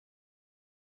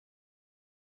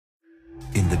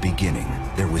In the beginning,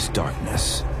 there was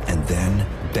darkness, and then,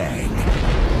 bang,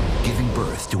 giving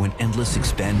birth to an endless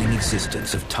expanding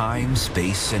existence of time,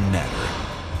 space, and matter.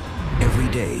 Every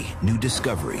day, new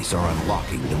discoveries are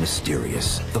unlocking the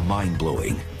mysterious, the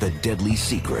mind-blowing, the deadly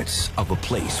secrets of a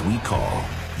place we call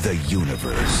the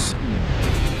universe.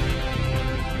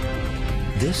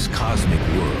 This cosmic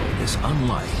world is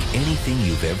unlike anything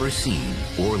you've ever seen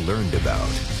or learned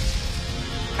about.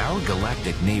 Our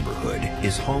galactic neighborhood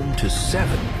is home to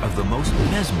 7 of the most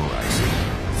mesmerizing,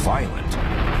 violent,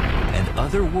 and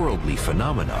otherworldly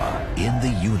phenomena in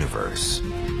the universe.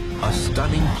 A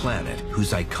stunning planet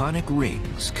whose iconic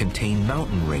rings contain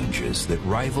mountain ranges that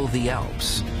rival the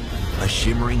Alps. A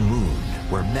shimmering moon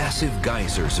where massive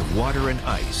geysers of water and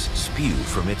ice spew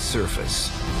from its surface.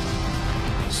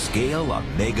 Scale a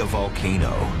mega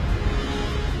volcano.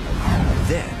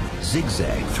 Then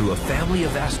zigzag through a family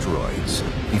of asteroids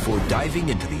before diving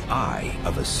into the eye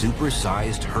of a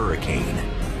supersized hurricane.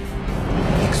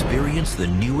 Experience the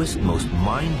newest, most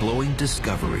mind-blowing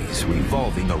discoveries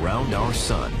revolving around our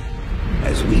sun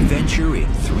as we venture in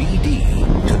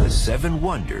 3D to the 7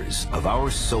 wonders of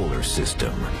our solar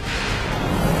system.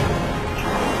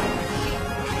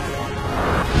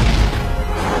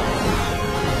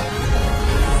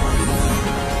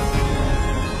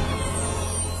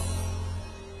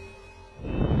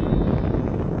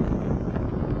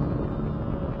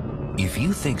 If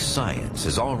you think science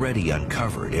has already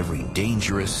uncovered every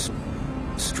dangerous,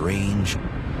 strange,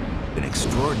 and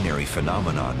extraordinary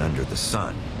phenomenon under the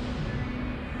sun,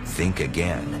 think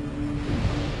again.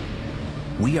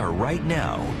 We are right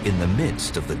now in the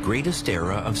midst of the greatest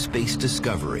era of space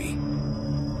discovery.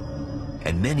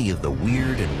 And many of the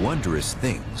weird and wondrous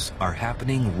things are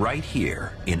happening right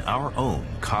here in our own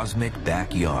cosmic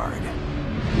backyard.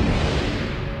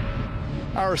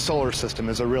 Our solar system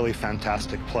is a really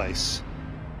fantastic place.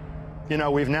 You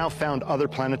know, we've now found other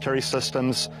planetary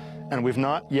systems, and we've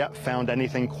not yet found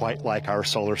anything quite like our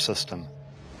solar system.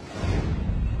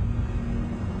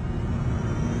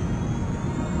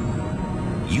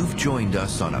 You've joined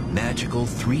us on a magical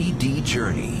 3D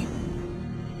journey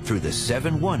through the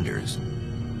 7 wonders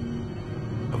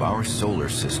of our solar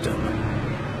system.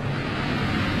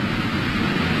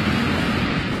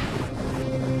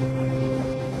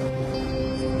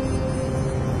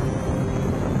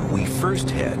 We first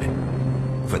head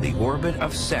for the orbit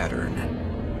of Saturn.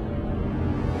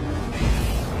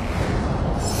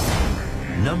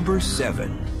 Number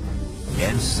 7,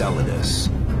 Enceladus.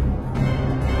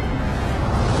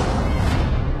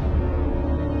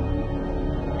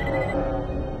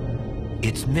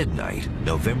 It's midnight,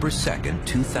 November 2nd,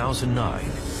 2009.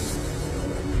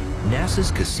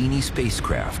 NASA's Cassini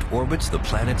spacecraft orbits the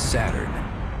planet Saturn.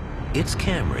 Its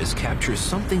cameras capture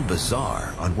something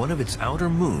bizarre on one of its outer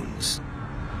moons,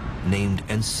 named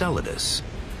Enceladus.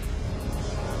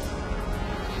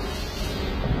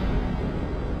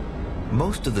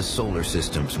 Most of the solar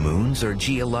system's moons are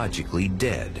geologically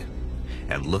dead.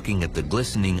 And looking at the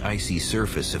glistening icy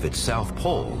surface of its south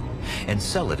pole,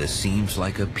 Enceladus seems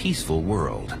like a peaceful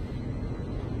world.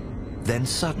 Then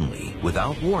suddenly,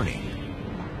 without warning,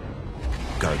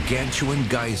 gargantuan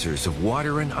geysers of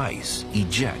water and ice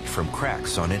eject from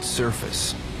cracks on its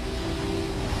surface.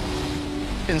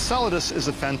 Enceladus is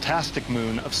a fantastic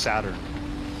moon of Saturn.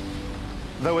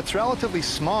 Though it's relatively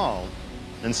small,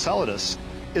 Enceladus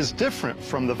is different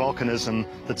from the volcanism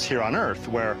that's here on Earth,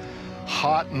 where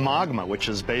hot magma, which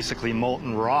is basically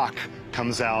molten rock,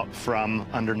 comes out from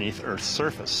underneath Earth's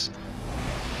surface.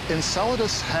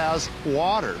 Enceladus has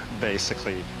water,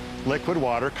 basically, liquid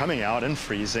water coming out and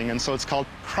freezing, and so it's called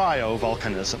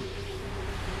cryovolcanism.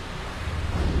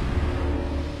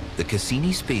 The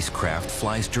Cassini spacecraft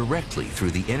flies directly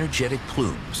through the energetic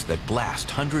plumes that blast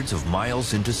hundreds of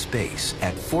miles into space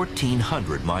at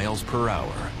 1,400 miles per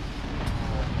hour.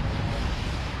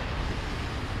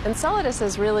 Enceladus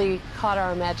has really caught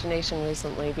our imagination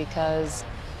recently because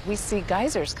we see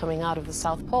geysers coming out of the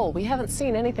South Pole. We haven't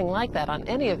seen anything like that on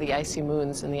any of the icy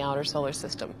moons in the outer solar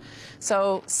system.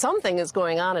 So something is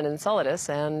going on in Enceladus,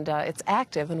 and it's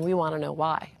active, and we want to know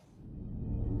why.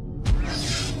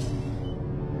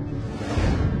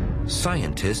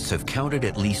 Scientists have counted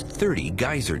at least 30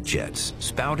 geyser jets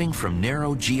spouting from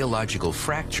narrow geological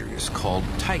fractures called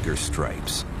tiger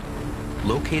stripes,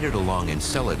 located along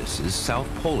Enceladus's south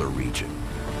polar region.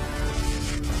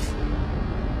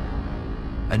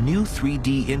 A new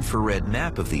 3D infrared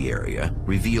map of the area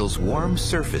reveals warm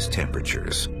surface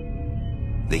temperatures.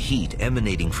 The heat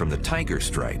emanating from the tiger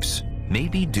stripes may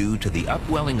be due to the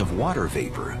upwelling of water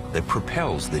vapor that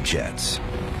propels the jets.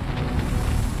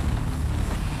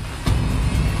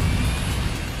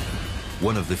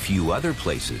 One of the few other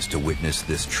places to witness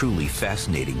this truly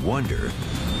fascinating wonder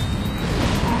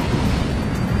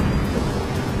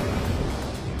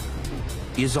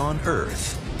is on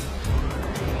Earth.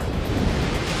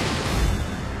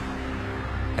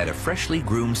 At a freshly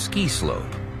groomed ski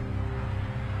slope,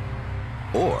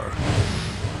 or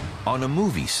on a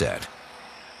movie set.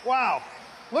 Wow,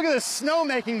 look at this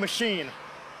snowmaking machine.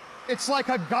 It's like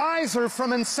a geyser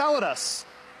from Enceladus.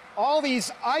 All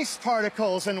these ice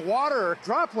particles and water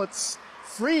droplets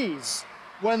freeze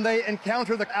when they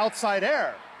encounter the outside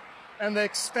air. And the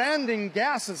expanding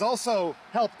gases also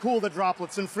help cool the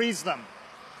droplets and freeze them.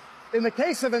 In the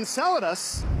case of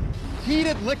Enceladus,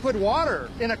 heated liquid water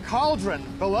in a cauldron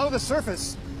below the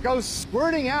surface goes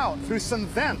squirting out through some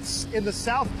vents in the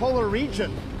south polar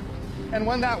region. And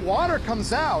when that water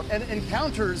comes out and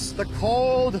encounters the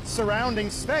cold surrounding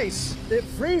space, it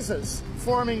freezes,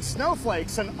 forming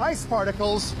snowflakes and ice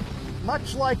particles,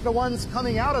 much like the ones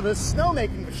coming out of this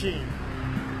snowmaking machine.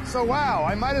 So wow,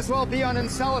 I might as well be on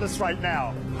Enceladus right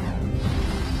now.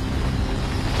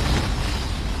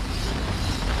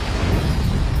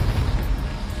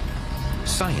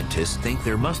 Scientists think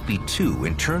there must be two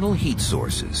internal heat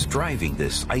sources driving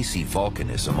this icy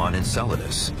volcanism on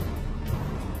Enceladus.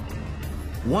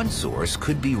 One source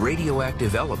could be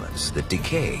radioactive elements that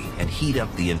decay and heat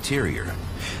up the interior,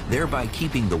 thereby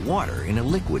keeping the water in a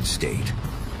liquid state.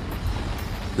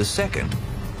 The second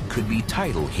could be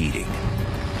tidal heating.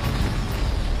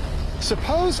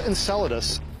 Suppose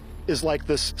Enceladus is like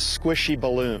this squishy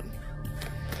balloon.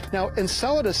 Now,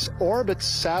 Enceladus orbits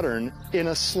Saturn in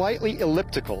a slightly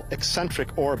elliptical,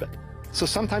 eccentric orbit. So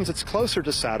sometimes it's closer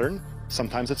to Saturn,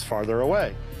 sometimes it's farther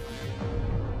away.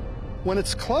 When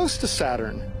it's close to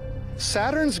Saturn,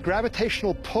 Saturn's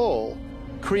gravitational pull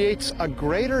creates a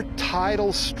greater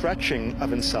tidal stretching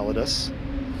of Enceladus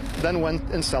than when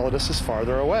Enceladus is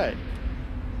farther away.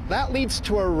 That leads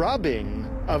to a rubbing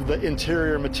of the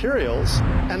interior materials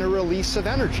and a release of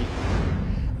energy.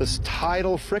 This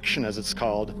tidal friction, as it's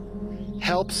called,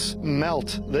 helps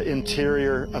melt the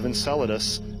interior of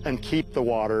Enceladus and keep the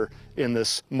water in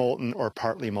this molten or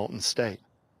partly molten state.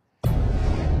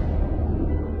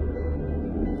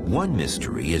 One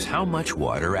mystery is how much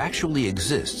water actually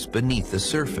exists beneath the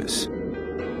surface.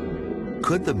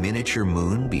 Could the miniature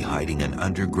moon be hiding an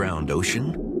underground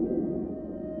ocean?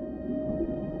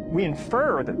 We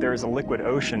infer that there is a liquid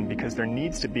ocean because there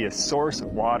needs to be a source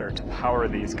of water to power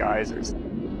these geysers.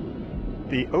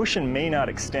 The ocean may not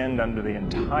extend under the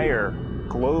entire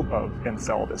globe of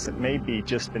Enceladus. It may be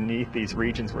just beneath these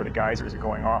regions where the geysers are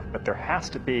going off, but there has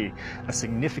to be a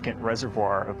significant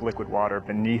reservoir of liquid water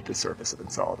beneath the surface of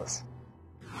Enceladus.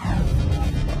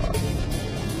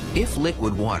 If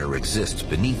liquid water exists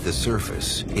beneath the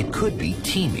surface, it could be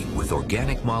teeming with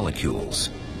organic molecules.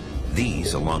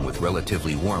 These, along with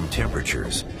relatively warm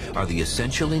temperatures, are the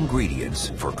essential ingredients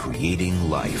for creating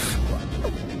life.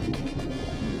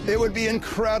 It would be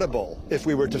incredible if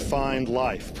we were to find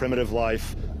life, primitive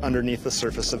life, underneath the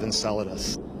surface of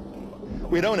Enceladus.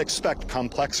 We don't expect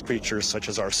complex creatures such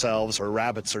as ourselves or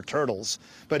rabbits or turtles,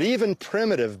 but even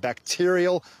primitive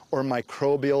bacterial or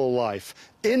microbial life,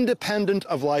 independent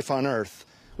of life on Earth,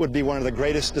 would be one of the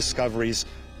greatest discoveries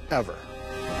ever.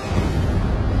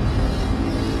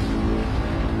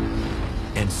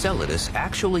 Enceladus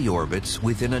actually orbits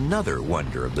within another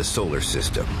wonder of the solar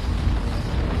system.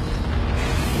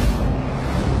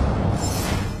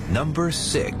 Number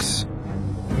 6,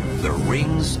 the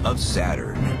rings of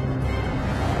Saturn.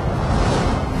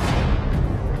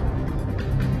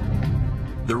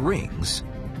 The rings,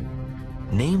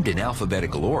 named in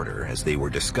alphabetical order as they were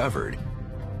discovered,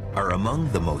 are among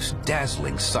the most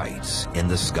dazzling sights in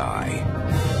the sky.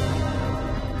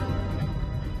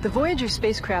 The Voyager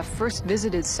spacecraft first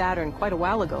visited Saturn quite a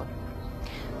while ago.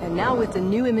 And now with the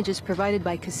new images provided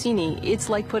by Cassini, it's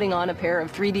like putting on a pair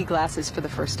of 3D glasses for the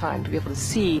first time to be able to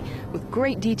see with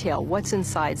great detail what's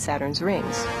inside Saturn's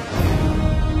rings.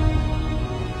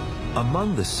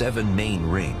 Among the 7 main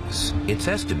rings, it's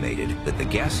estimated that the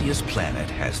gaseous planet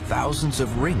has thousands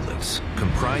of ringlets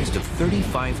comprised of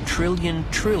 35 trillion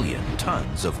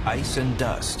tons of ice and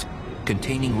dust,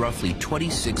 containing roughly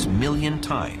 26 million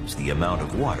times the amount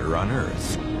of water on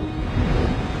Earth.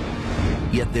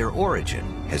 Yet their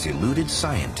origin has eluded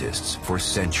scientists for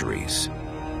centuries.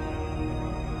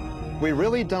 We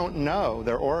really don't know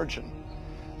their origin.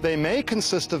 They may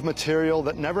consist of material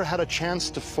that never had a chance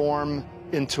to form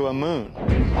into a moon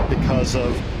because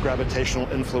of gravitational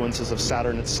influences of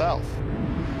Saturn itself.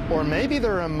 Or maybe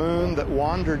they're a moon that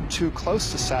wandered too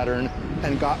close to Saturn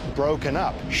and got broken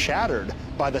up, shattered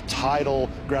by the tidal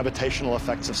gravitational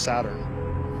effects of Saturn.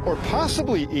 Or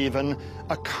possibly even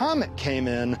a comet came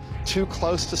in too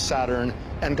close to Saturn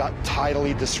and got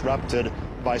tidally disrupted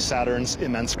by Saturn's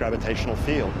immense gravitational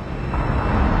field.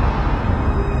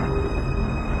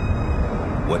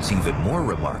 What's even more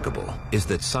remarkable is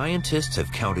that scientists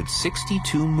have counted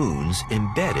 62 moons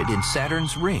embedded in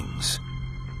Saturn's rings.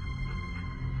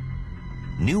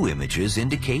 New images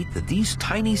indicate that these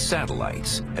tiny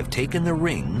satellites have taken the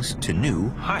rings to new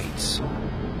heights.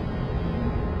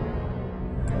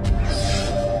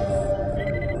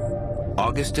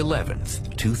 August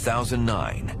 11th,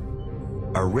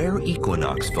 2009. A rare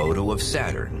equinox photo of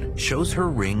Saturn shows her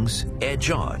rings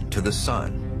edge on to the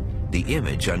sun. The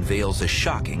image unveils a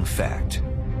shocking fact.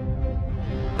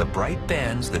 The bright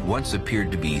bands that once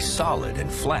appeared to be solid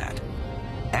and flat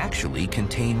actually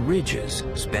contain ridges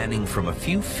spanning from a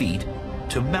few feet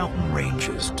to mountain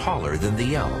ranges taller than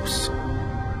the Alps.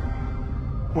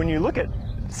 When you look at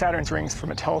Saturn's rings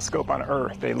from a telescope on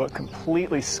Earth, they look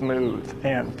completely smooth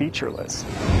and featureless.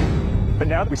 But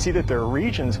now we see that there are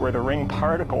regions where the ring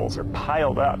particles are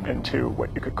piled up into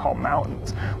what you could call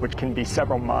mountains, which can be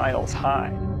several miles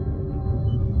high.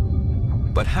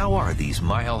 But how are these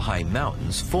mile-high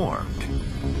mountains formed?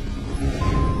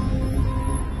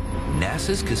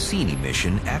 NASA's Cassini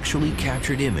mission actually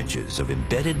captured images of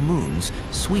embedded moons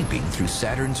sweeping through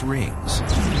Saturn's rings,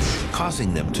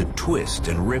 causing them to twist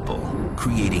and ripple,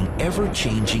 creating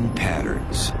ever-changing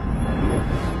patterns.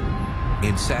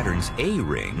 In Saturn's A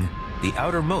ring, the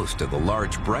outermost of the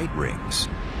large bright rings,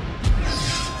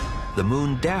 the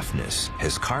moon Daphnis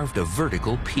has carved a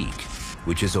vertical peak,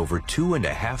 which is over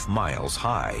 2.5 miles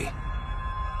high.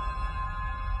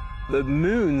 The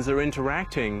moons are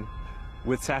interacting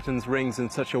with Saturn's rings in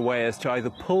such a way as to either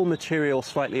pull material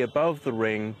slightly above the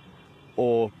ring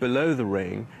or below the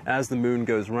ring as the moon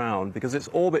goes round, because its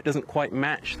orbit doesn't quite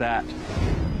match that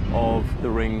of the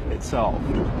ring itself.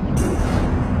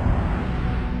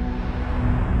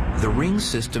 The ring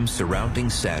system surrounding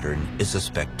Saturn is a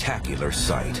spectacular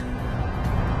sight.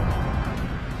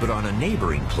 But on a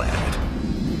neighboring planet,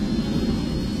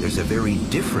 there's a very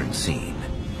different scene,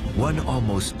 one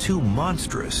almost too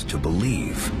monstrous to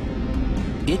believe.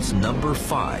 It's number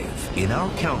 5 in our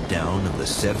countdown of the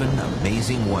 7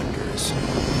 amazing wonders.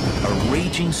 A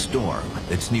raging storm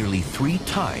that's nearly 3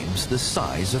 times the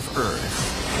size of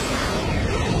Earth.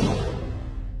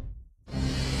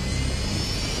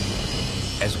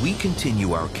 As we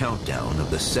continue our countdown of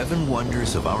the 7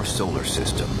 wonders of our solar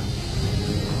system,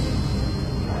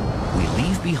 we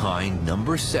leave behind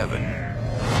number 7,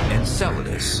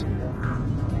 Enceladus,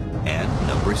 and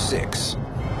number 6,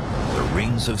 the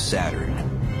rings of Saturn.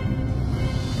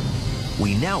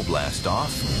 We now blast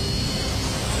off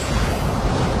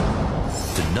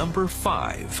to number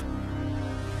 5,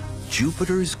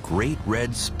 Jupiter's Great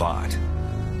Red Spot.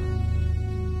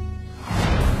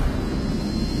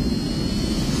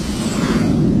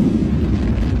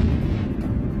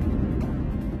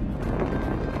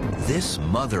 This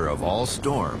mother of all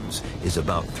storms is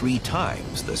about 3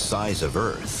 times the size of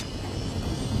Earth.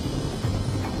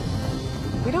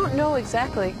 We don't know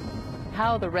exactly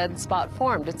how the red spot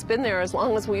formed. It's been there as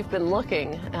long as we've been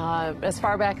looking, as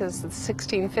far back as the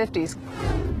 1650s.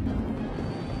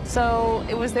 So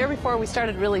it was there before we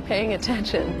started really paying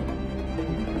attention.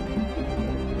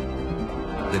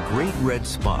 The Great Red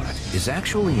Spot is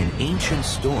actually an ancient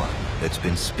storm that's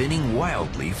been spinning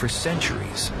wildly for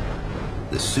centuries.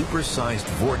 The supersized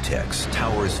vortex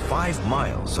towers 5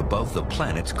 miles above the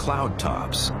planet's cloud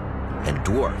tops and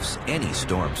dwarfs any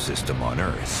storm system on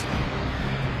Earth.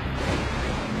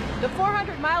 The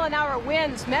 400-mile-an-hour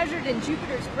winds measured in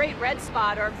Jupiter's Great Red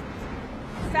Spot are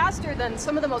faster than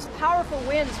some of the most powerful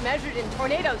winds measured in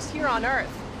tornadoes here on Earth.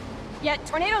 Yet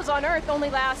tornadoes on Earth only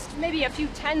last maybe a few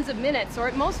tens of minutes, or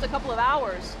at most a couple of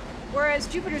hours, whereas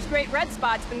Jupiter's Great Red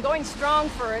Spot's been going strong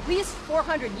for at least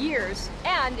 400 years,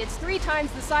 and it's 3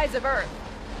 times the size of Earth.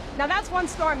 Now that's one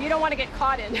storm you don't want to get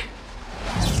caught in.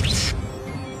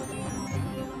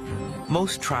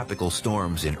 Most tropical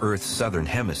storms in Earth's southern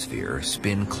hemisphere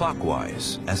spin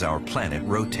clockwise as our planet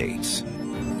rotates.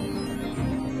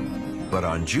 But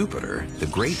on Jupiter, the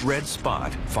Great Red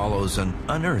Spot follows an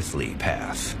unearthly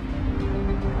path.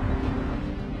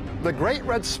 The Great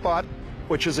Red Spot,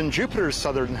 which is in Jupiter's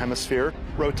southern hemisphere,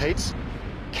 rotates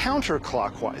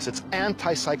counterclockwise. It's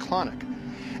anticyclonic.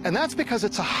 And that's because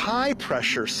it's a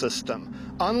high-pressure system,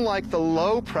 unlike the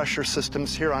low-pressure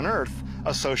systems here on Earth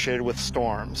associated with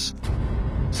storms.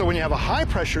 So when you have a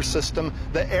high-pressure system,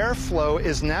 the airflow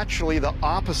is naturally the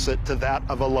opposite to that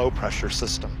of a low-pressure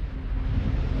system.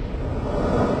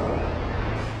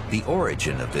 The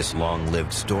origin of this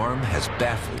long-lived storm has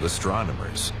baffled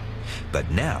astronomers. But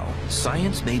now,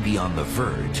 science may be on the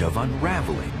verge of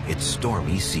unraveling its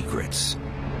stormy secrets.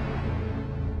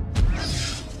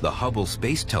 The Hubble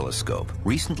Space Telescope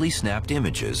recently snapped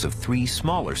images of 3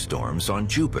 smaller storms on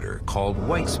Jupiter called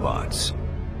white spots.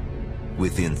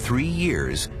 Within 3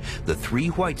 years, the 3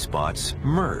 white spots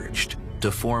merged to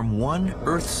form one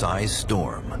Earth-sized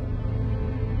storm.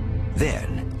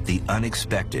 Then, the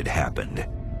unexpected happened.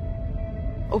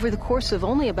 Over the course of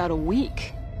only about a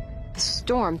week, the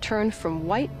storm turned from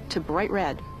white to bright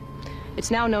red.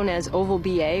 It's now known as Oval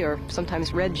BA, or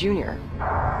sometimes Red Junior.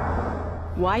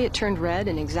 Why it turned red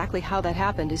and exactly how that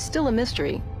happened is still a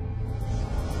mystery.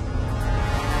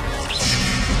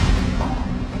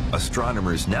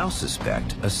 Astronomers now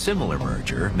suspect a similar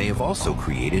merger may have also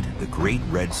created the Great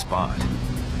Red Spot.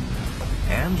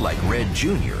 And like Red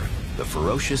Junior, the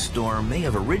ferocious storm may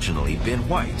have originally been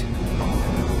white.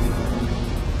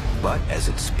 But as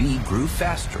its speed grew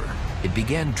faster, it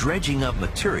began dredging up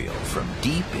material from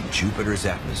deep in Jupiter's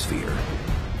atmosphere.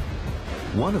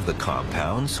 One of the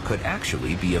compounds could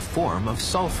actually be a form of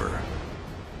sulfur.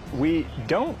 We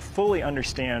don't fully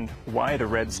understand why the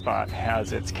red spot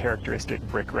has its characteristic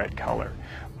brick red color,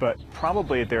 but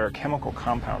probably there are chemical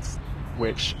compounds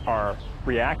which are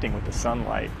reacting with the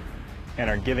sunlight and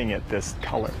are giving it this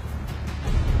color.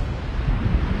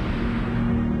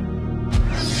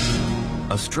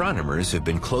 Astronomers have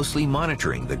been closely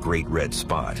monitoring the Great Red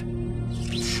Spot.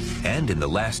 And in the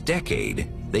last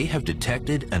decade, they have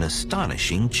detected an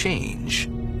astonishing change.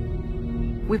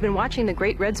 We've been watching the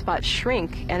Great Red Spot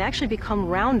shrink and actually become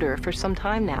rounder for some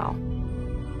time now.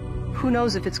 Who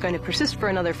knows if it's going to persist for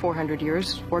another 400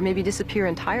 years or maybe disappear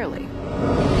entirely.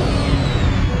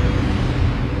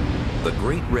 The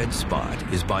Great Red Spot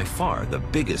is by far the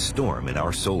biggest storm in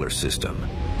our solar system.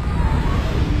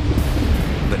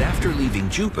 But after leaving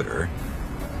Jupiter,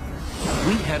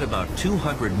 we head about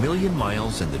 200 million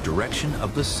miles in the direction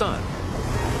of the Sun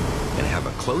and have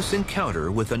a close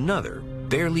encounter with another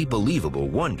barely believable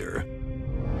wonder.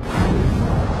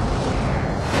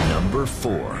 Number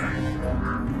 4,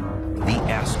 the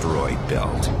asteroid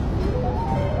belt.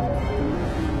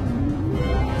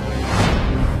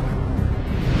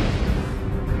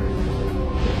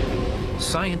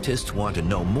 Scientists want to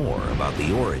know more about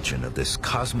the origin of this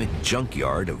cosmic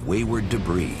junkyard of wayward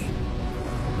debris,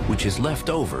 which is left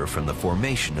over from the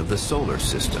formation of the solar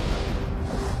system.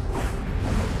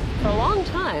 For a long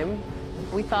time,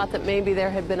 we thought that maybe there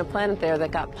had been a planet there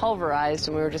that got pulverized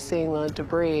and we were just seeing the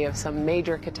debris of some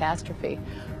major catastrophe.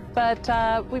 But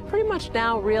we pretty much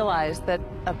now realize that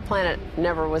a planet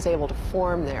never was able to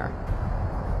form there.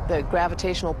 The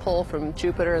gravitational pull from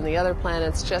Jupiter and the other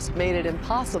planets just made it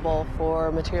impossible for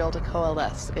material to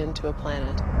coalesce into a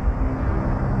planet.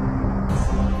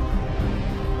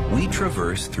 We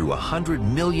traverse through 100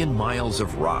 million miles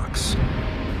of rocks,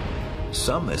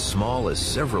 some as small as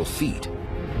several feet,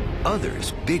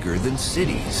 others bigger than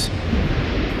cities.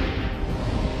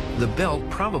 The belt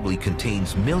probably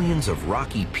contains millions of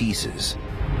rocky pieces.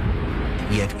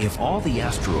 Yet if all the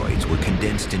asteroids were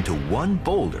condensed into one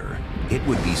boulder, it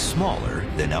would be smaller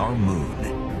than our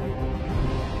moon.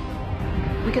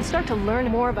 We can start to learn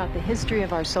more about the history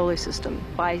of our solar system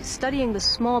by studying the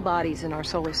small bodies in our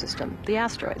solar system, the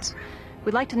asteroids.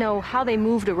 We'd like to know how they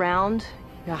moved around,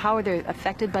 how are they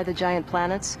affected by the giant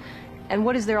planets, and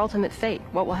what is their ultimate fate?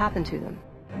 What will happen to them?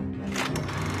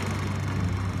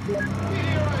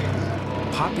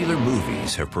 Popular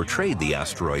movies have portrayed the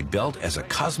asteroid belt as a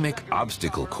cosmic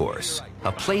obstacle course,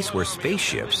 a place where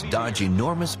spaceships dodge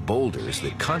enormous boulders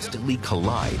that constantly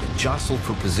collide and jostle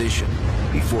for position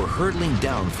before hurtling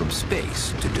down from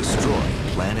space to destroy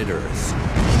planet Earth.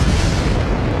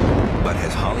 But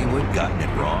has Hollywood gotten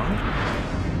it wrong?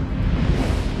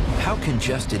 How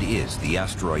congested is the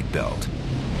asteroid belt?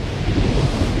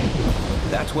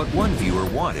 That's what one viewer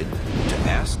wanted to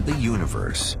ask the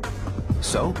universe.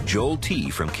 So Joel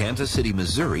T. from Kansas City,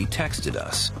 Missouri texted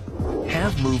us.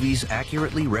 Have movies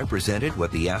accurately represented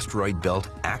what the asteroid belt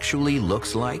actually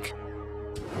looks like?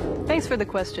 Thanks for the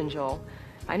question, Joel.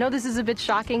 I know this is a bit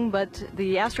shocking, but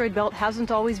the asteroid belt hasn't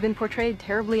always been portrayed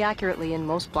terribly accurately in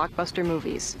most blockbuster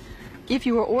movies. If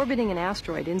you were orbiting an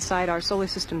asteroid inside our solar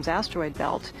system's asteroid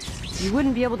belt, you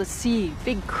wouldn't be able to see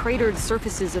big cratered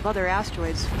surfaces of other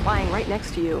asteroids flying right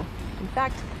next to you. In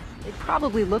fact, they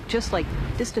probably look just like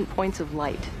distant points of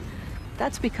light.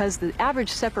 That's because the average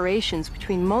separations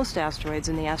between most asteroids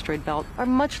in the asteroid belt are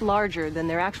much larger than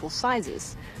their actual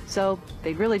sizes, so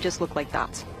they really just look like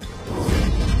dots.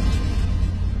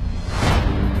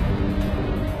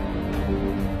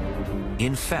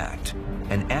 In fact,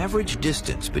 an average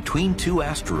distance between two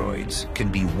asteroids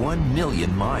can be 1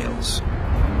 million miles.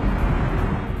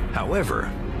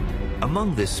 However,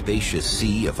 among this spacious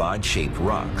sea of odd-shaped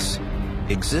rocks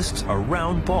exists a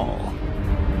round ball.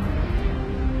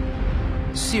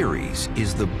 Ceres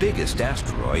is the biggest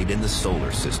asteroid in the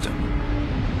solar system.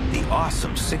 The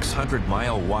awesome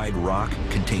 600-mile-wide rock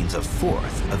contains a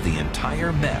fourth of the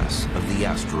entire mass of the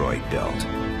asteroid belt.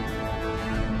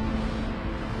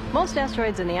 Most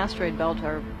asteroids in the asteroid belt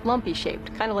are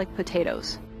lumpy-shaped, kind of like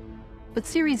potatoes. But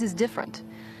Ceres is different.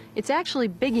 It's actually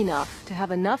big enough to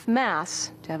have enough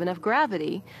mass, to have enough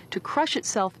gravity, to crush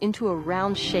itself into a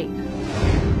round shape.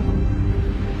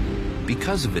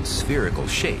 Because of its spherical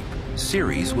shape,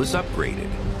 Ceres was upgraded.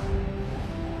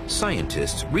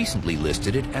 Scientists recently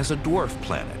listed it as a dwarf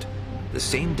planet, the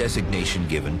same designation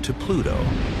given to Pluto.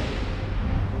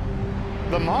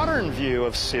 The modern view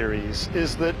of Ceres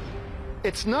is that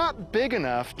it's not big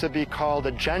enough to be called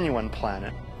a genuine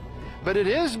planet, but it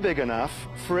is big enough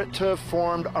for it to have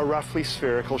formed a roughly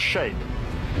spherical shape,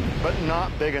 but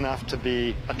not big enough to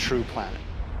be a true planet.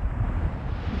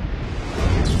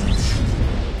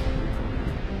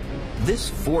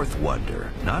 This fourth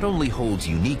wonder not only holds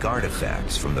unique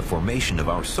artifacts from the formation of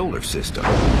our solar system,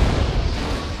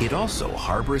 it also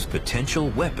harbors potential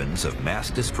weapons of mass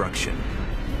destruction.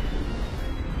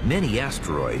 Many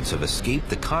asteroids have escaped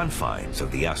the confines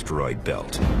of the asteroid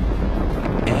belt.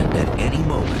 And at any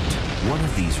moment, one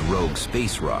of these rogue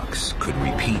space rocks could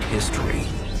repeat history.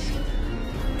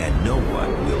 And no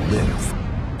one will live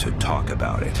to talk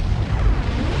about it.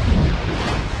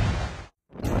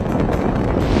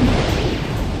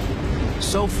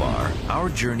 So far, our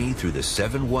journey through the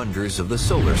 7 wonders of the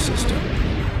solar system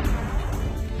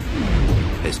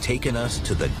has taken us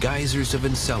to the geysers of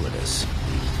Enceladus,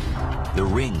 the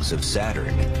rings of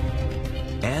Saturn,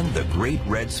 and the Great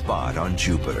Red Spot on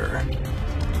Jupiter.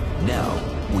 Now,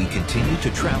 we continue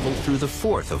to travel through the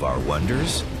 4th of our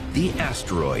wonders, the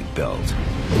asteroid belt.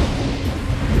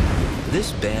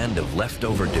 This band of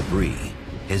leftover debris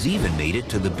has even made it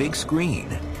to the big screen.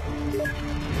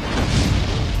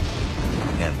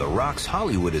 And the rocks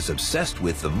Hollywood is obsessed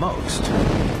with the most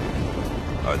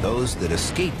are those that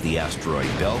escape the asteroid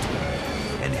belt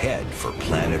and head for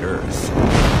planet Earth.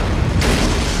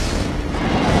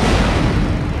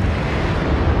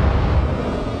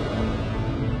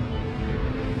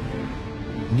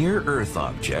 Near-Earth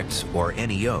objects, or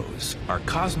NEOs, are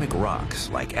cosmic rocks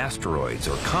like asteroids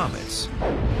or comets,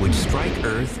 which strike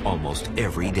Earth almost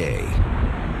every day.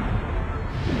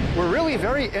 We're really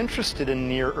very interested in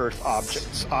near-Earth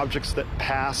objects, objects that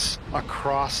pass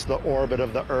across the orbit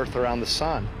of the Earth around the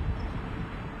Sun,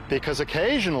 because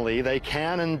occasionally they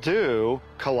can and do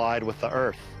collide with the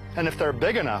Earth. And if they're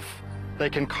big enough, they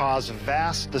can cause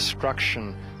vast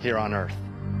destruction here on Earth.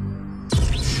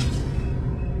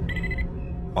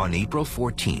 On April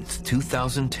 14th,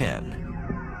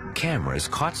 2010, cameras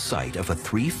caught sight of a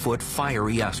 3-foot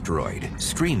fiery asteroid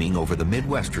streaming over the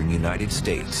Midwestern United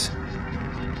States.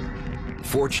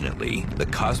 Fortunately, the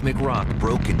cosmic rock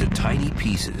broke into tiny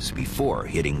pieces before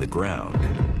hitting the ground.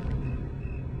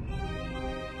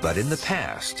 But in the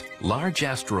past, large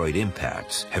asteroid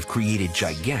impacts have created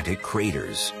gigantic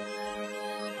craters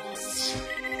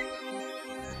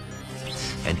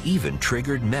and even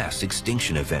triggered mass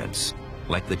extinction events,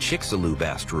 like the Chicxulub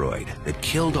asteroid that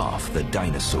killed off the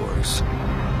dinosaurs.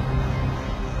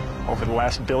 Over the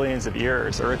last billions of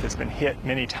years, Earth has been hit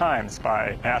many times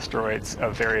by asteroids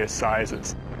of various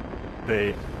sizes.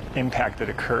 The impact that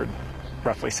occurred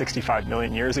roughly 65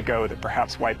 million years ago that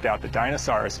perhaps wiped out the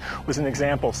dinosaurs was an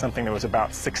example of something that was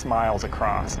about 6 miles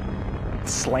across. It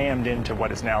slammed into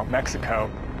what is now Mexico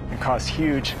and caused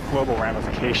huge global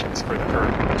ramifications for the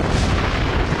Earth.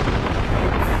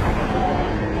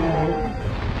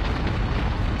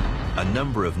 A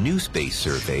number of new space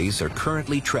surveys are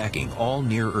currently tracking all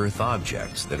near-Earth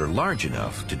objects that are large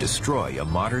enough to destroy a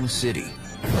modern city,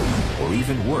 or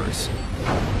even worse,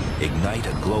 ignite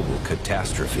a global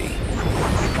catastrophe.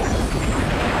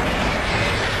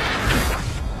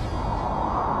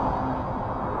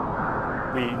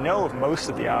 We know of most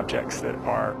of the objects that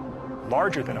are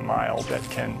larger than a mile that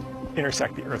can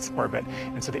intersect the Earth's orbit.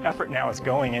 And so the effort now is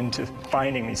going into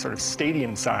finding these sort of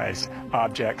stadium-sized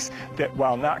objects that,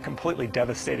 while not completely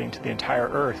devastating to the entire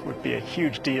Earth, would be a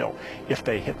huge deal if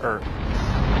they hit Earth.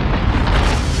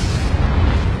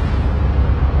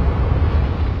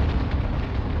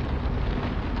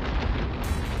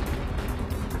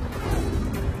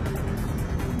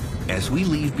 As we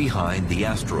leave behind the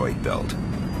asteroid belt,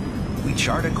 we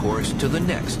chart a course to the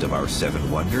next of our 7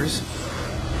 wonders,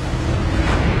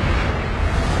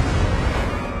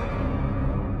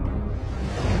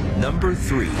 Number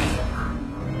 3,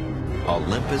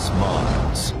 Olympus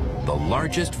Mons. the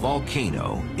largest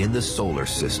volcano in the solar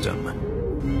system.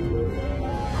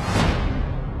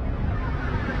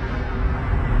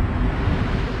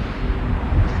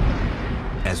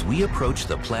 As we approach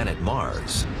the planet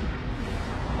Mars,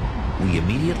 we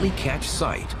immediately catch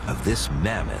sight of this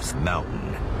mammoth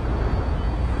mountain.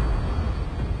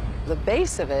 The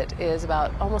base of it is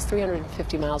about almost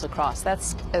 350 miles across.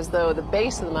 That's as though the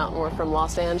base of the mountain were from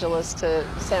Los Angeles to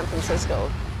San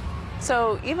Francisco.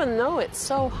 So even though it's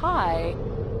so high,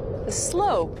 the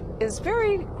slope is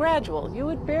very gradual. You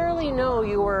would barely know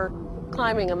you were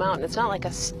climbing a mountain. It's not like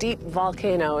a steep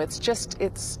volcano. It's just,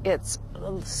 it's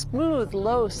a smooth,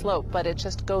 low slope, but it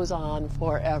just goes on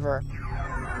forever.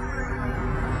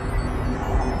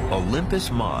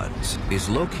 Olympus Mons is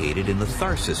located in the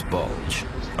Tharsis Bulge,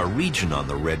 a region on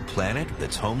the red planet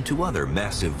that's home to other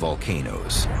massive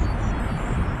volcanoes.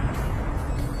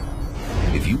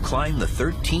 If you climb the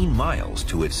 13 miles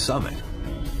to its summit,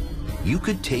 you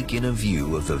could take in a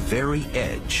view of the very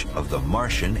edge of the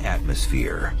Martian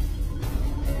atmosphere.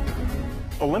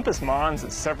 Olympus Mons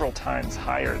is several times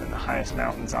higher than the highest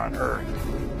mountains on Earth,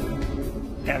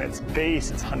 and its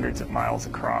base is hundreds of miles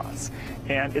across.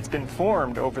 And it's been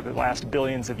formed over the last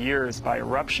billions of years by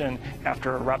eruption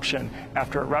after eruption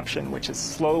after eruption, which has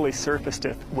slowly surfaced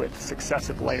it with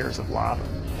successive layers of lava.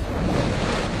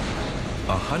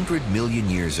 100 million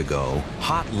years ago,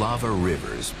 hot lava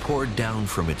rivers poured down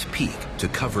from its peak to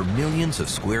cover millions of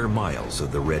square miles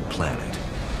of the red planet.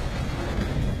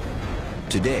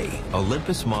 Today,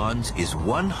 Olympus Mons is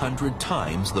 100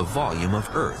 times the volume of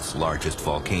Earth's largest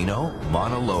volcano,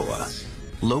 Mauna Loa,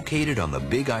 located on the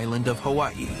big island of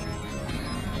Hawaii.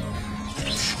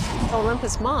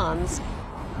 Olympus Mons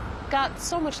got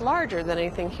so much larger than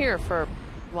anything here for,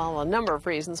 well, a number of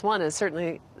reasons. One is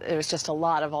certainly there's just a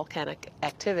lot of volcanic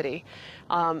activity.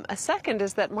 A second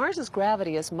is that Mars's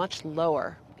gravity is much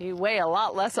lower. You weigh a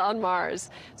lot less on Mars.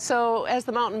 So as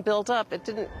the mountain built up, it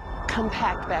didn't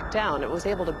compact back down. It was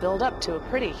able to build up to a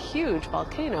pretty huge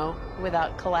volcano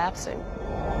without collapsing.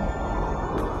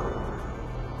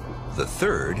 The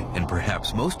third, and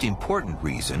perhaps most important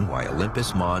reason why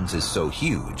Olympus Mons is so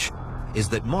huge is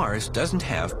that Mars doesn't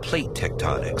have plate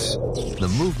tectonics, the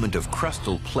movement of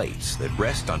crustal plates that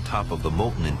rest on top of the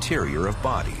molten interior of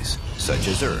bodies, such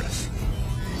as Earth.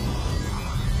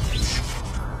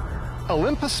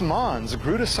 Olympus Mons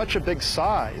grew to such a big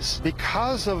size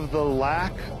because of the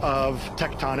lack of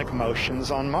tectonic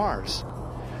motions on Mars.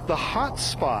 The hot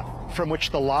spot from which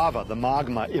the lava, the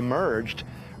magma, emerged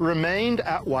remained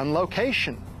at one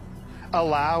location,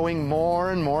 allowing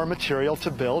more and more material to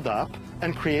build up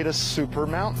and create a super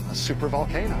mountain, a super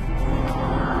volcano.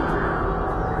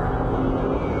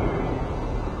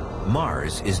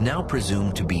 Mars is now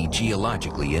presumed to be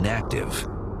geologically inactive.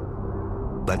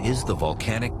 But is the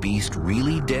volcanic beast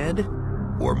really dead,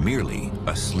 or merely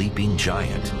a sleeping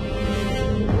giant?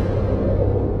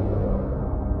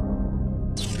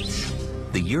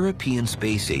 The European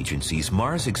Space Agency's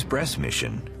Mars Express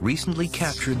mission recently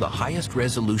captured the highest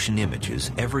resolution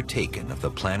images ever taken of the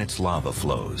planet's lava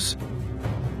flows.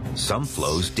 Some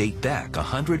flows date back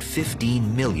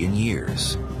 115 million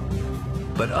years,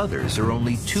 but others are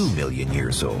only 2 million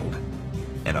years old.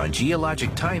 And on geologic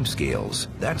timescales,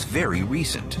 that's very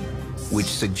recent, which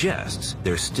suggests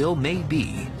there still may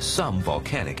be some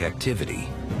volcanic activity.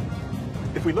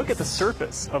 If we look at the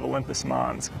surface of Olympus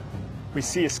Mons, we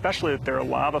see especially that there are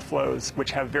lava flows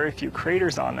which have very few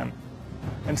craters on them.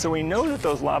 And so we know that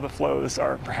those lava flows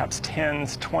are perhaps 10,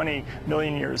 20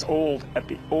 million years old at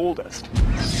the oldest.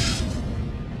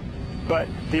 But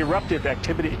the eruptive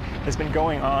activity has been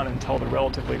going on until the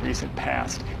relatively recent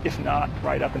past, if not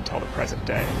right up until the present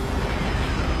day.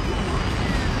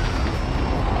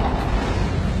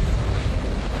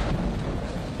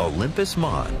 Olympus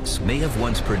Mons may have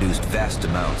once produced vast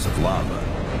amounts of lava,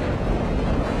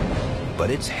 but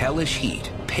its hellish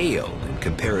heat paled in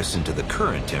comparison to the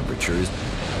current temperatures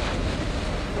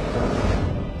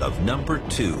of number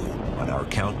 2 on our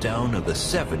countdown of the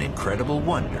 7 incredible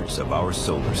wonders of our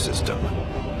solar system.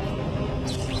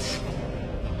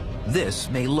 This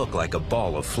may look like a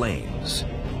ball of flames,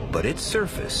 but its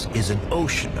surface is an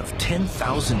ocean of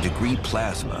 10,000-degree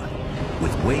plasma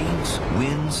with waves,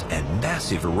 winds, and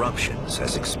massive eruptions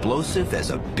as explosive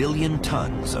as 1 billion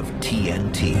tons of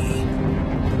TNT.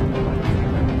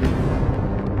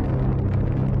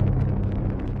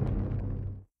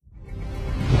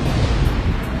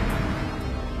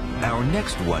 Our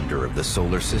next wonder of the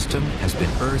solar system has been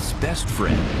Earth's best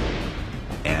friend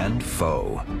and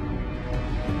foe.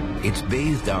 It's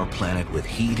bathed our planet with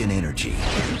heat and energy,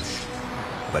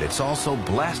 but it's also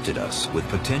blasted us with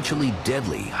potentially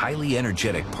deadly, highly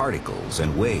energetic particles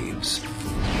and waves.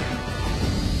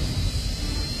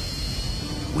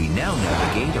 We now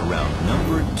navigate around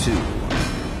number 2,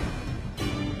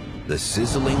 the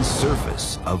sizzling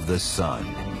surface of the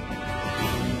sun.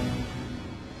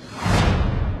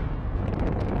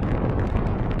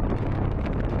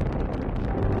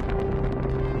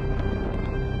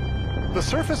 The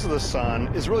surface of the sun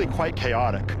is really quite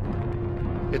chaotic.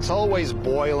 It's always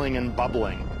boiling and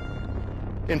bubbling.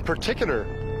 In particular,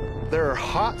 there are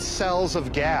hot cells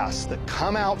of gas that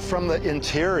come out from the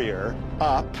interior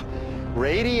up,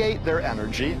 radiate their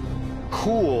energy,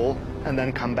 cool, and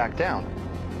then come back down.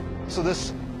 So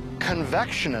this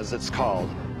convection, as it's called,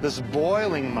 this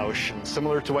boiling motion,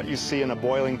 similar to what you see in a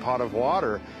boiling pot of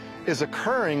water, is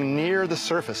occurring near the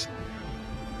surface.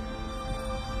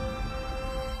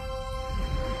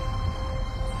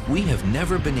 We have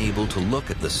never been able to look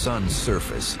at the sun's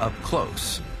surface up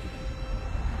close.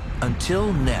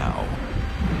 Until now.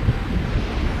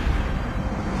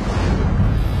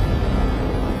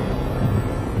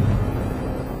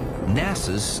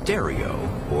 NASA's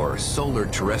STEREO, or Solar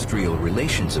Terrestrial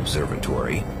Relations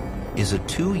Observatory, is a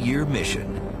 2-year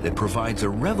mission that provides a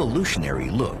revolutionary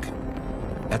look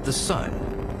at the sun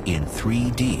in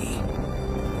 3D.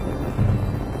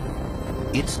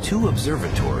 Its 2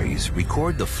 observatories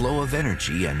record the flow of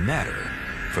energy and matter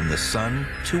from the sun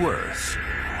to Earth.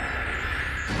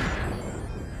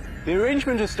 The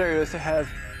arrangement of STEREO is to have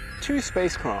 2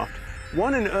 spacecraft,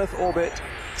 one in Earth orbit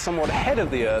somewhat ahead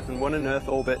of the Earth and one in Earth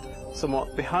orbit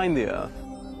somewhat behind the Earth.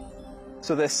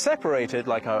 So they're separated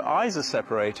like our eyes are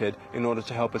separated in order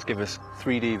to help us give us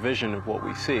 3D vision of what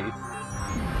we see.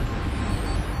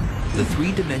 The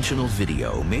 3-dimensional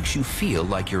video makes you feel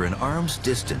like you're an arm's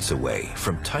distance away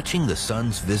from touching the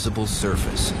sun's visible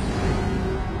surface.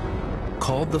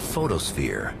 Called the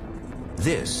photosphere,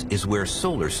 this is where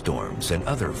solar storms and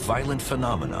other violent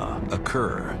phenomena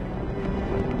occur.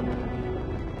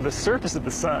 The surface of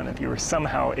the sun, if you were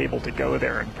somehow able to go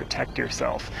there and protect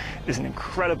yourself, is an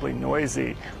incredibly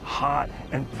noisy, hot,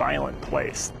 and violent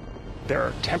place. There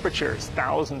are temperatures,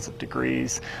 thousands of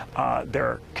degrees. There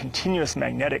are continuous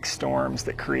magnetic storms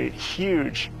that create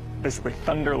huge, basically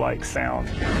thunder-like sound.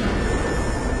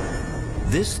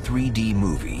 This 3D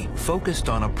movie focused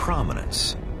on a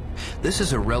prominence. This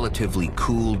is a relatively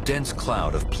cool, dense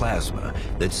cloud of plasma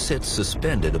that sits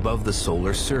suspended above the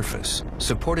solar surface,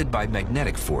 supported by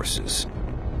magnetic forces.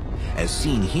 As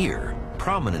seen here,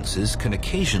 prominences can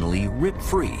occasionally rip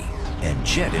free and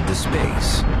jet into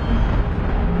space.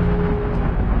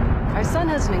 Our sun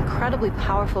has an incredibly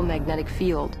powerful magnetic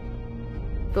field.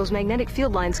 Those magnetic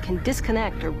field lines can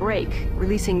disconnect or break,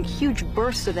 releasing huge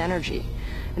bursts of energy.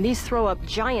 And these throw up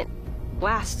giant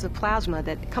blasts of plasma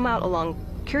that come out along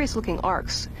curious-looking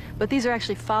arcs, but these are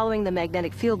actually following the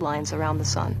magnetic field lines around the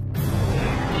sun.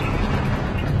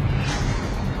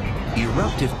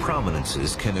 Eruptive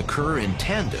prominences can occur in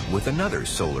tandem with another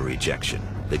solar ejection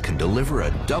that can deliver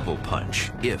a double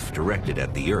punch if directed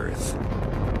at the Earth.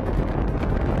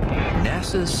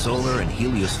 NASA's Solar and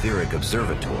Heliospheric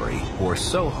Observatory, or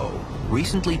SOHO,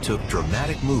 recently took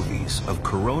dramatic movies of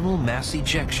coronal mass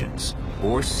ejections,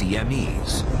 or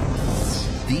CMEs.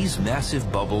 These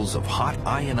massive bubbles of hot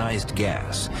ionized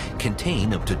gas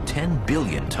contain up to 10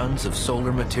 billion tons of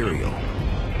solar material.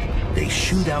 They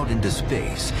shoot out into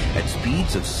space at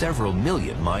speeds of several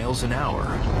million miles an hour.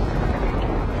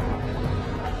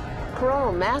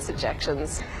 Coronal mass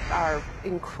ejections are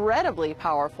incredibly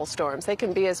powerful storms. They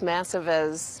can be as massive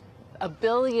as 1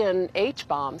 billion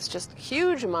H-bombs, just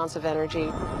huge amounts of energy.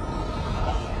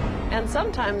 And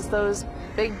sometimes those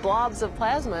big blobs of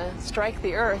plasma strike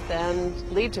the Earth and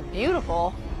lead to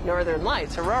beautiful northern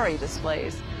lights, aurora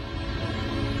displays.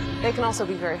 They can also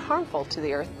be very harmful to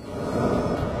the Earth.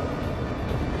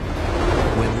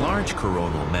 When large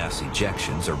coronal mass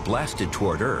ejections are blasted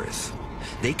toward Earth,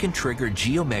 they can trigger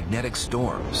geomagnetic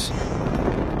storms.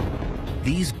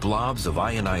 These blobs of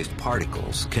ionized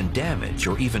particles can damage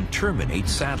or even terminate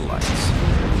satellites,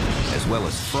 as well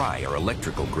as fry our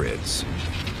electrical grids.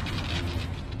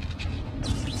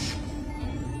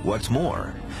 What's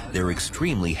more, they're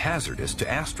extremely hazardous to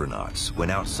astronauts when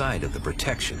outside of the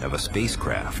protection of a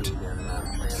spacecraft.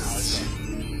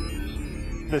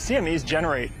 The CMEs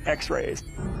generate X-rays.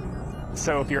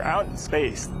 So if you're out in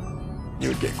space, you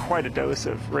would get quite a dose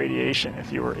of radiation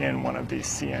if you were in one of these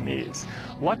CMEs.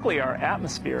 Luckily, our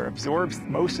atmosphere absorbs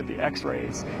most of the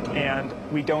X-rays, and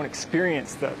we don't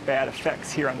experience the bad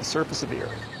effects here on the surface of the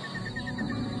Earth.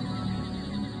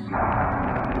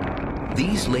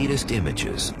 These latest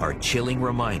images are chilling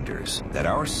reminders that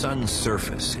our sun's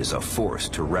surface is a force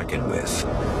to reckon with.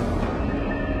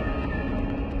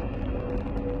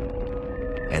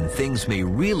 And things may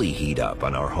really heat up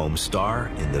on our home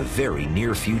star in the very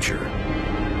near future.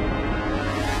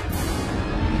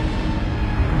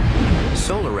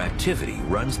 Solar activity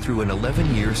runs through an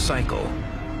 11-year cycle.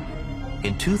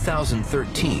 In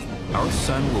 2013, our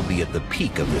sun will be at the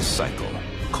peak of this cycle,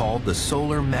 called the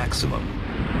solar maximum.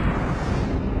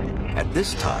 At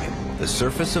this time, the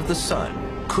surface of the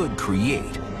sun could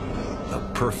create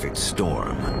a perfect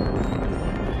storm.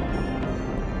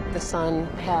 The sun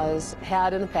has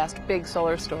had in the past big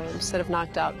solar storms that have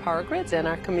knocked out power grids and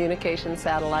our communication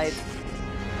satellites.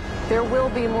 There will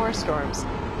be more storms.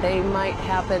 They might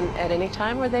happen at any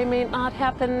time, or they may not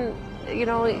happen, you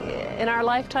know, in our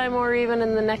lifetime or even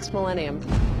in the next millennium.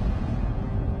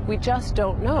 We just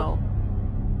don't know.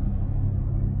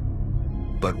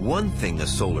 But one thing a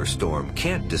solar storm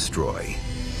can't destroy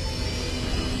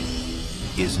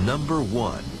is number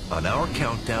 1 on our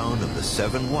countdown of the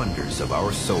 7 wonders of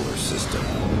our solar system.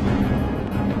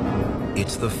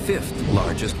 It's the 5th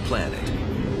largest planet.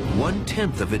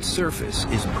 1/10 of its surface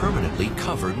is permanently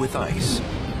covered with ice,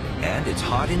 and its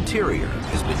hot interior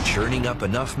has been churning up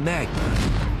enough magma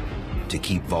to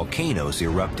keep volcanoes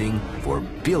erupting for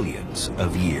billions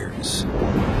of years.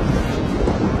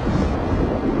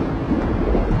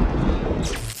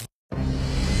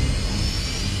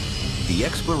 The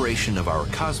exploration of our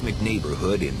cosmic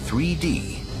neighborhood in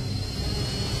 3D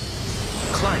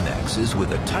climaxes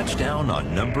with a touchdown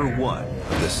on number 1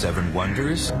 of the 7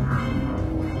 wonders,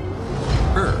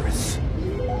 Earth.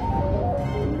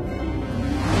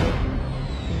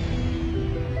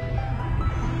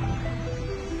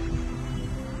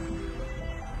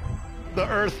 The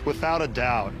Earth, without a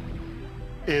doubt,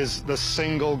 is the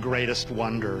single greatest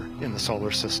wonder in the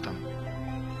solar system.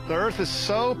 The Earth is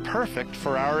so perfect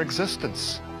for our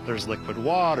existence. There's liquid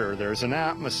water, there's an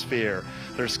atmosphere,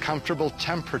 there's comfortable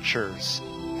temperatures.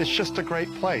 It's just a great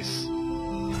place.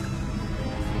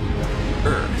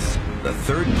 Earth, the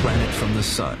 3rd planet from the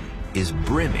sun, is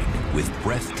brimming with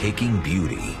breathtaking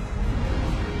beauty.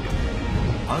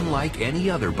 Unlike any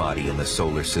other body in the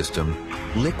solar system,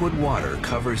 liquid water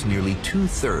covers nearly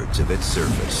 2/3 of its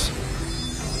surface.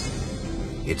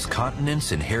 Its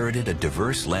continents inherited a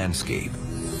diverse landscape,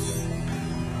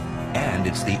 and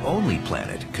it's the only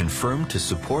planet confirmed to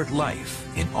support life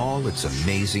in all its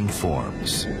amazing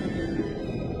forms.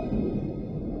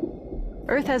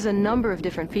 Earth has a number of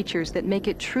different features that make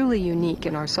it truly unique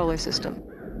in our solar system.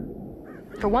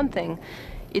 For one thing,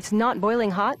 it's not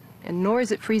boiling hot, and nor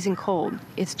is it freezing cold.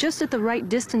 It's just at the right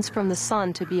distance from the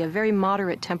sun to be a very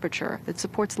moderate temperature that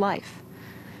supports life.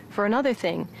 For another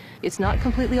thing, it's not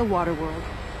completely a water world,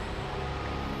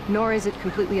 nor is it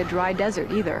completely a dry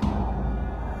desert either.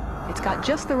 It's got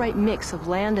just the right mix of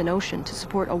land and ocean to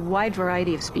support a wide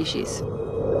variety of species.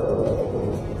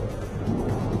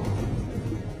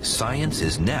 Science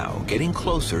is now getting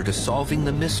closer to solving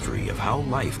the mystery of how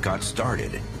life got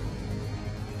started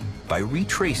by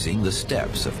retracing the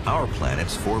steps of our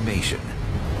planet's formation.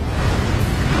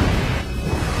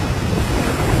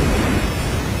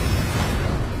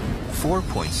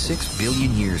 $4.6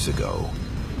 billion years ago,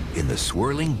 in the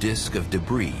swirling disk of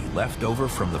debris left over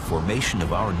from the formation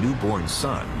of our newborn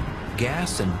sun,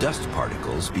 gas and dust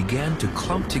particles began to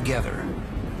clump together.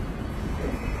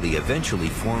 They eventually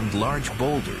formed large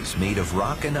boulders made of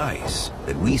rock and ice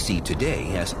that we see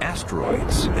today as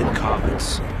asteroids and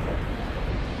comets.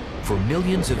 For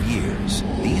millions of years,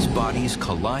 these bodies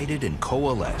collided and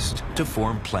coalesced to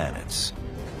form planets.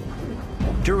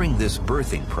 During this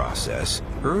birthing process,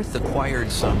 Earth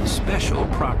acquired some special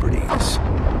properties.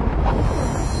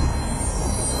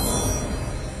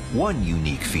 One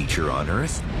unique feature on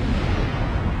Earth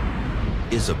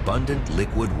is abundant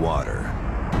liquid water.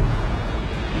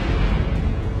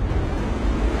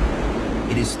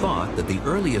 It is thought that the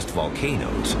earliest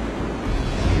volcanoes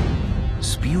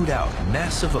spewed out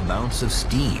massive amounts of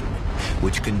steam,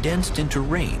 which condensed into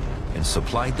rain and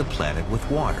supplied the planet with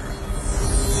water.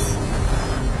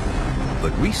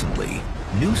 But recently,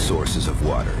 new sources of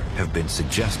water have been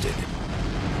suggested.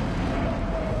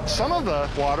 Some of the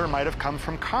water might have come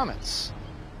from comets,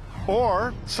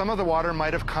 or some of the water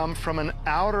might have come from an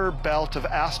outer belt of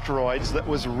asteroids that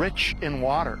was rich in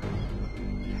water.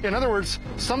 In other words,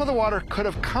 some of the water could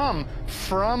have come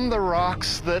from the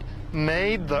rocks that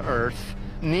made the Earth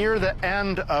near the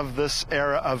end of this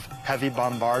era of heavy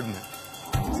bombardment.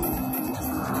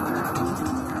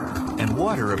 And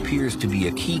water appears to be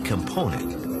a key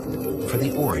component for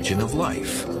the origin of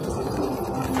life.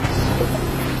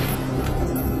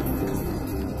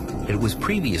 It was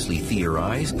previously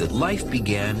theorized that life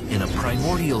began in a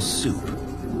primordial soup,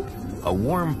 a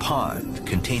warm pond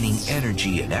containing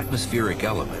energy and atmospheric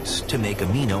elements to make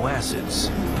amino acids.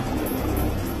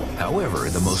 However,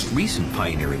 the most recent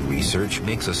pioneering research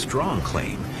makes a strong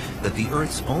claim that the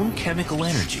Earth's own chemical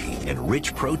energy and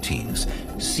rich proteins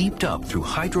seeped up through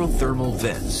hydrothermal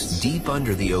vents deep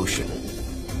under the ocean.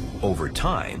 Over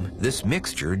time, this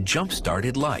mixture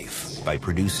jump-started life by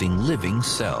producing living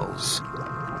cells.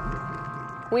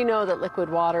 We know that liquid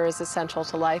water is essential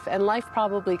to life, and life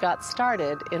probably got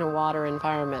started in a water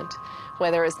environment.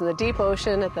 Whether it's in the deep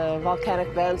ocean, at the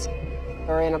volcanic vents,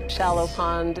 or in a shallow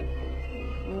pond,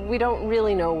 we don't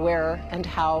really know where and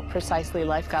how precisely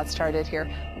life got started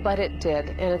here, but it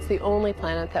did, and it's the only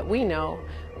planet that we know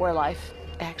where life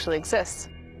actually exists.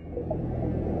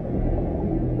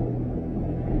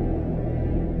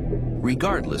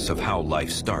 Regardless of how life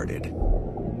started,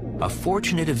 a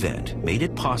fortunate event made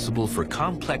it possible for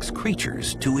complex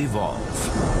creatures to evolve.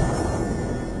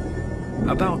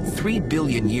 About 3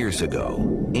 billion years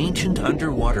ago, ancient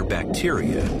underwater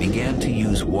bacteria began to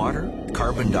use water,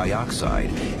 carbon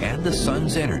dioxide, and the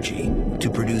sun's energy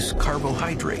to produce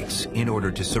carbohydrates in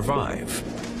order to survive.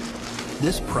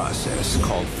 This process,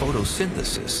 called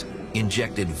photosynthesis,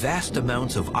 injected vast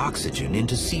amounts of oxygen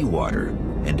into seawater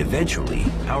and eventually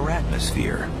our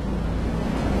atmosphere.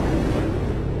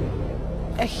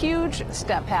 A huge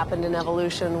step happened in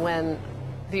evolution when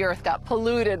the Earth got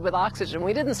polluted with oxygen.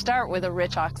 We didn't start with a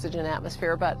rich oxygen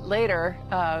atmosphere, but later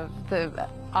the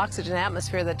oxygen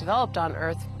atmosphere that developed on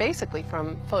Earth, basically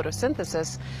from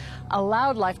photosynthesis,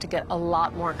 allowed life to get a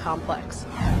lot more complex.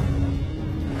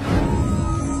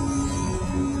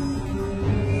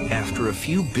 After a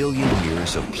few billion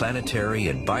years of planetary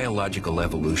and biological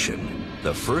evolution,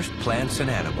 the first plants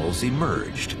and animals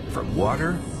emerged from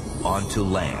water onto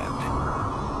land.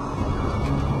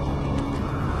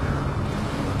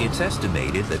 It's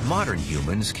estimated that modern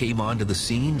humans came onto the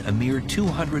scene a mere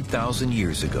 200,000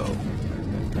 years ago.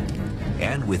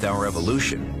 And with our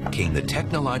evolution came the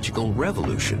technological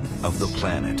revolution of the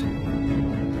planet.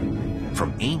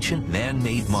 From ancient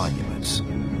man-made monuments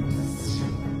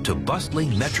to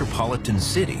bustling metropolitan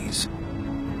cities,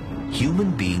 human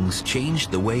beings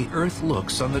changed the way Earth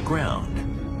looks on the ground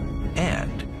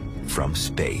and from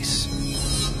space.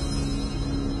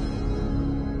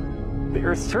 The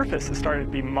Earth's surface has started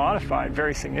to be modified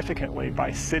very significantly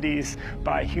by cities,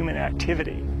 by human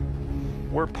activity.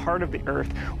 We're part of the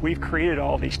Earth. We've created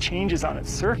all these changes on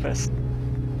its surface.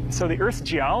 So the Earth's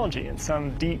geology, in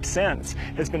some deep sense,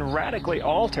 has been radically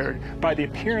altered by the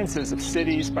appearances of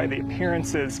cities, by the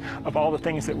appearances of all the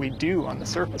things that we do on the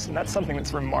surface. And that's something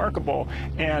that's remarkable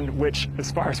and which,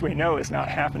 as far as we know, is not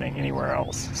happening anywhere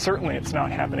else. Certainly it's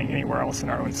not happening anywhere else in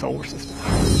our own solar system.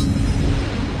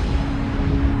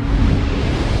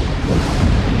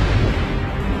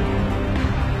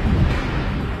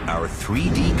 Our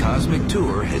 3D cosmic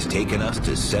tour has taken us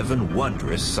to 7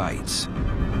 wondrous sights.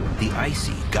 The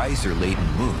icy, geyser-laden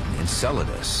moon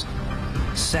Enceladus,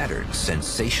 Saturn's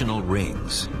sensational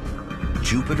rings,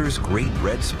 Jupiter's great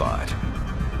red spot,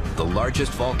 the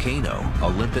largest volcano,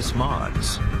 Olympus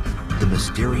Mons, the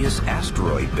mysterious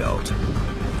asteroid belt,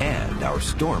 and our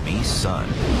stormy sun.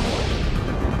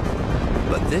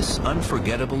 But this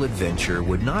unforgettable adventure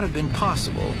would not have been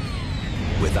possible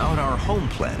without our home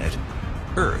planet,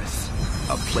 Earth,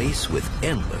 a place with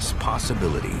endless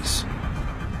possibilities.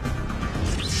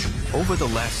 Over the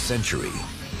last century,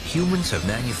 humans have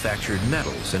manufactured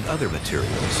metals and other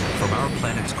materials from our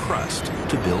planet's crust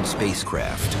to build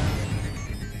spacecraft.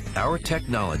 Our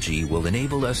technology will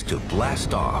enable us to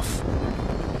blast off,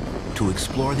 to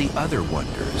explore the other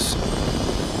wonders.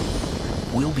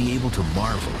 We'll be able to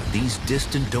marvel at these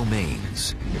distant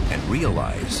domains and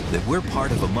realize that we're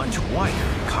part of a much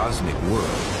wider cosmic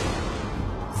world.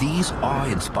 These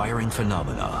awe-inspiring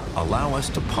phenomena allow us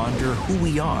to ponder who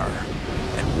we are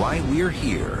and why we're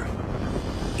here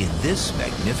in this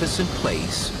magnificent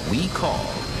place we call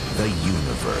the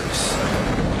universe.